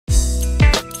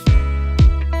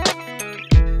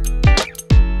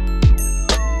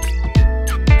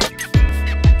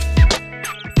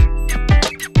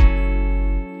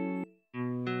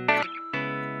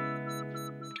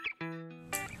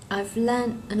I've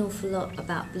learnt an awful lot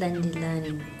about blended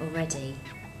learning already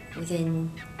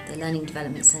within the Learning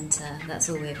Development Centre. That's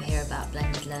all we ever hear about,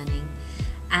 blended learning.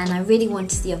 And I really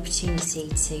wanted the opportunity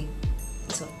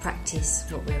to sort of practice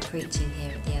what we were preaching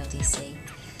here at the LDC.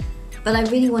 But I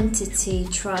really wanted to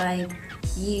try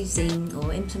using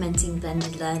or implementing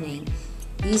blended learning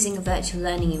using a virtual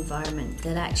learning environment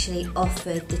that actually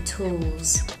offered the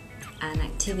tools and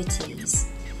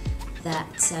activities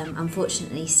that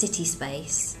unfortunately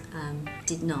CitySpace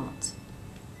did not.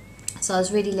 So I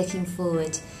was really looking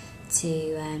forward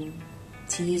to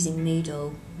using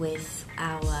Moodle with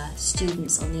our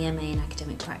students on the MA in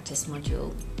Academic Practice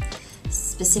module,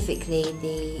 specifically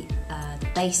the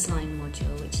baseline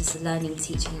module, which is the Learning,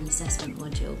 Teaching and Assessment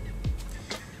module.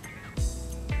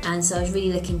 And so I was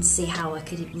really looking to see how I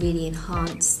could really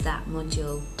enhance that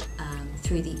module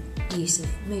through the use of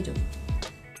Moodle.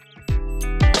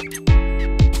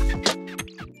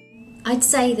 I'd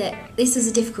say that this was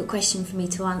a difficult question for me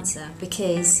to answer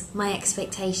because my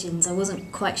expectations, I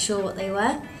wasn't quite sure what they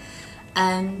were,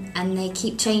 and they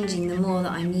keep changing the more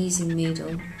that I'm using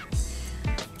Moodle.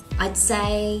 I'd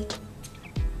say,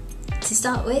 to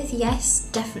start with, yes,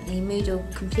 definitely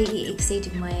Moodle completely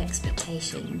exceeded my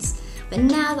expectations. But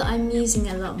now that I'm using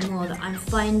it a lot more, that I'm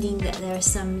finding that there are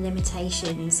some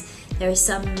limitations, there are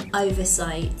some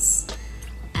oversights.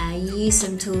 You use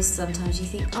some tools sometimes, you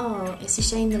think, oh, it's a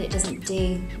shame that it doesn't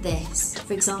do this.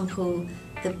 For example,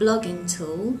 the blogging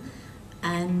tool,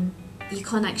 you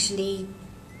can't actually,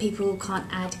 people can't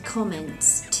add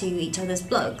comments to each other's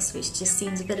blogs, which just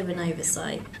seems a bit of an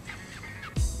oversight.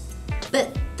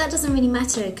 But that doesn't really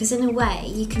matter, because in a way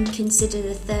you can consider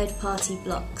the third-party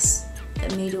blocks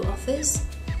that Moodle offers,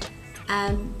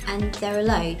 and there are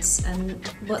loads, and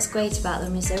what's great about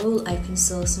them is they're all open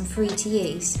source and free to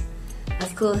use.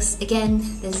 Of course, again,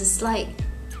 there's a slight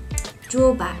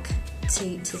drawback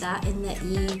to that, in that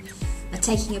you are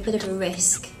taking a bit of a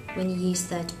risk when you use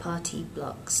third-party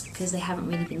blocks because they haven't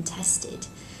really been tested.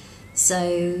 So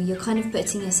you're kind of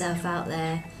putting yourself out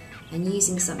there and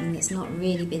using something that's not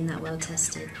really been that well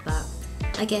tested, but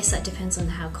I guess that depends on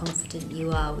how confident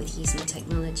you are with using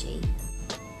technology.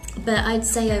 But I'd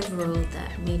say overall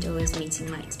that Moodle is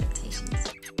meeting my expectations.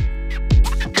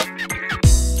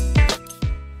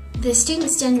 The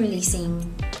students generally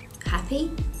seem happy.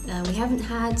 We haven't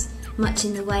had much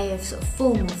in the way of sort of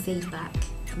formal feedback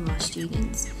from our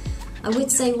students. I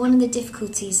would say one of the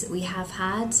difficulties that we have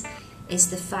had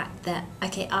is the fact that,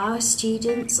 okay, our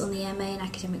students on the MA in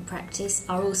Academic Practice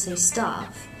are also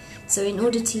staff. So in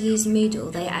order to use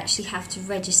Moodle, they actually have to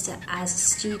register as a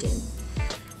student.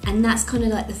 And that's kind of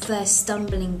like the first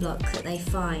stumbling block that they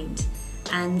find.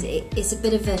 And it's a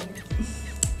bit of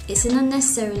it's an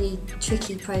unnecessarily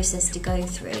tricky process to go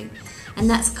through. And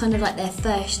that's kind of like their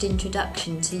first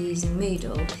introduction to using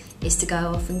Moodle, is to go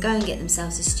off and get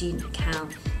themselves a student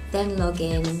account, then log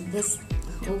in. There's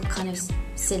all kind of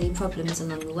silly problems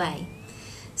along the way.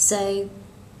 So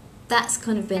that's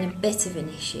kind of been a bit of an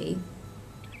issue.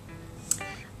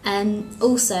 And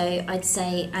also, I'd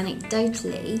say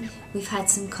anecdotally, we've had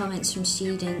some comments from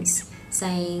students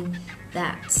saying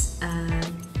that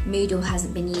Moodle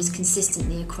hasn't been used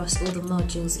consistently across all the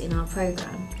modules in our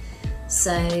programme.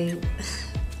 So,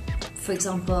 for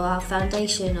example, our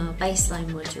foundation or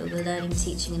baseline module, the Learning,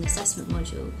 Teaching and Assessment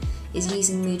module, is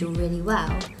using Moodle really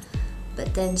well,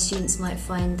 but then students might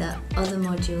find that other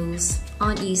modules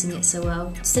aren't using it so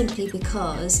well simply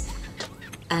because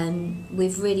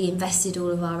we've really invested all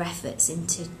of our efforts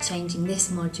into changing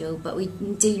this module, but we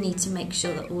do need to make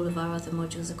sure that all of our other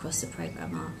modules across the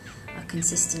programme are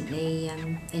consistently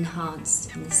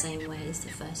enhanced in the same way as the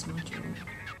first module.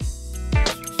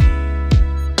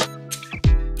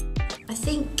 I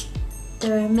think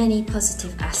there are many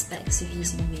positive aspects of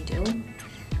using Moodle.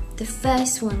 The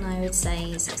first one I would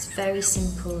say is it's very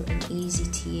simple and easy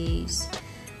to use.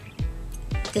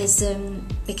 There's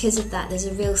because of that, there's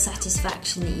a real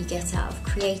satisfaction that you get out of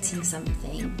creating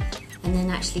something and then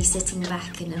actually sitting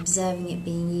back and observing it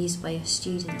being used by your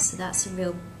students. So that's a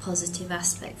real positive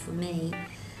aspect for me.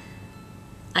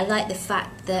 I like the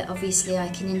fact that obviously I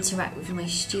can interact with my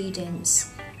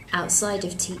students outside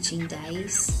of teaching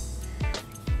days.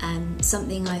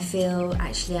 Something I feel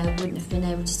actually I wouldn't have been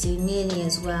able to do nearly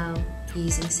as well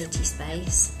using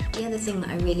CitySpace. The other thing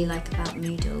that I really like about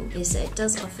Moodle is that it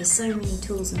does offer so many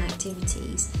tools and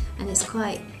activities, and it's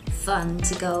quite fun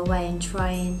to go away and try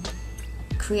and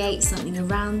create something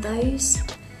around those.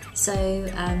 So,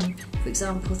 for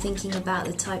example, thinking about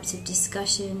the types of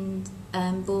discussion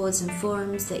boards and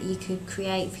forums that you could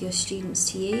create for your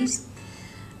students to use.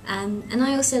 And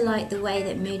I also like the way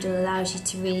that Moodle allows you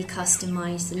to really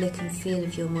customise the look and feel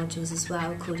of your modules as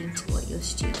well, according to what your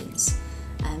students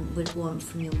would want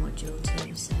from your module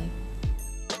too. So.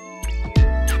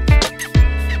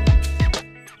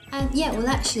 Yeah, well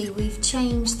actually we've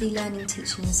changed the Learning,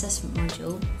 Teaching and Assessment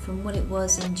module from what it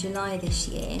was in July this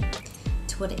year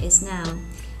to what it is now.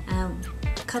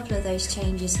 A couple of those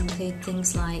changes include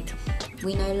things like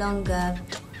we no longer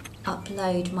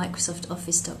upload Microsoft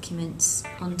Office documents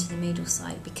onto the Moodle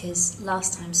site, because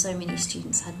last time so many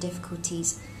students had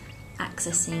difficulties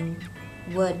accessing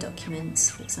Word documents,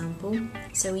 for example.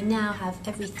 So we now have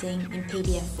everything in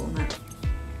PDF format.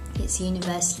 It's a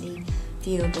universally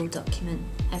viewable document,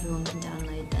 everyone can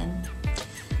download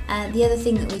them. The other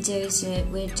thing that we do is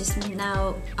we're just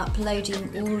now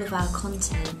uploading all of our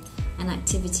content and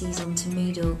activities onto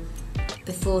Moodle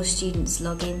before students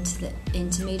log into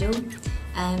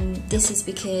Moodle. This is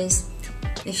because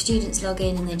if students log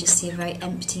in and they just see a very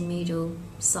empty Moodle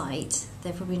site,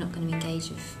 they're probably not going to engage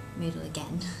with Moodle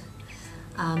again.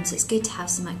 So it's good to have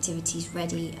some activities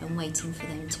ready and waiting for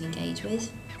them to engage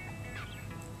with.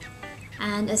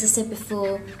 And as I said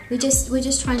before, we're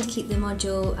just trying to keep the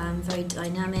module very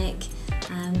dynamic,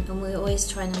 and we're always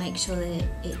trying to make sure that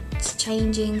it's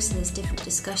changing, so there's different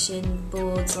discussion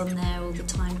boards on there all the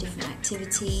time, different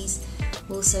activities.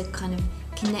 We're also kind of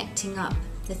connecting up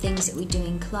the things that we do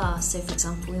in class. So for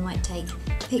example, we might take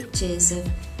pictures of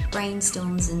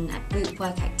brainstorms and group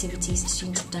work activities that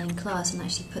students have done in class and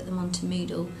actually put them onto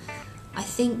Moodle. I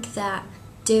think that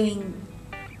doing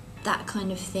that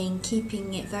kind of thing,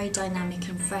 keeping it very dynamic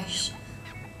and fresh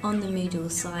on the Moodle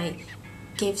site,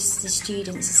 gives the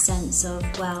students a sense of,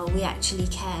 well, we actually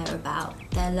care about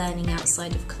their learning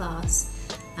outside of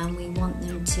class, and we want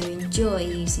them to enjoy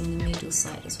using the Moodle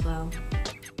site as well.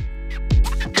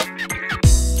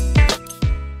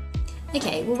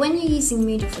 Okay, well, when you're using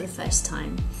Moodle for the first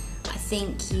time, I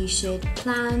think you should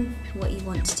plan what you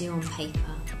want to do on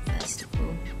paper, first of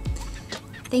all.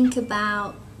 Think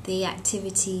about the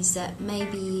activities that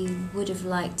maybe you would have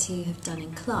liked to have done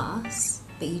in class,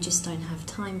 but you just don't have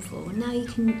time for. Well, now you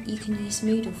can use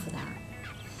Moodle for that.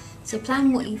 So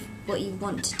plan what you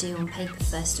want to do on paper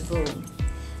first of all,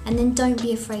 and then don't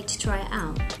be afraid to try it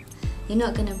out. You're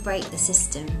not going to break the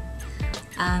system.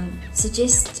 So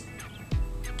just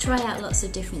try out lots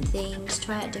of different things,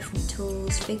 try out different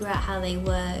tools, figure out how they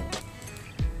work,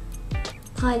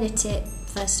 pilot it.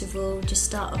 First of all, just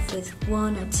start off with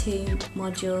 1 or 2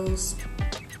 modules.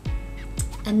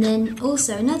 And then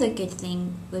also another good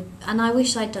thing, and I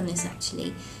wish I'd done this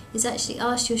actually, is actually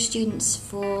ask your students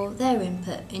for their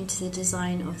input into the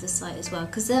design of the site as well,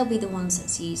 because they'll be the ones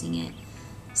that's using it.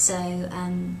 So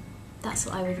that's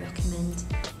what I would recommend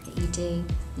that you do,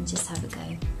 and just have a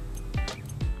go.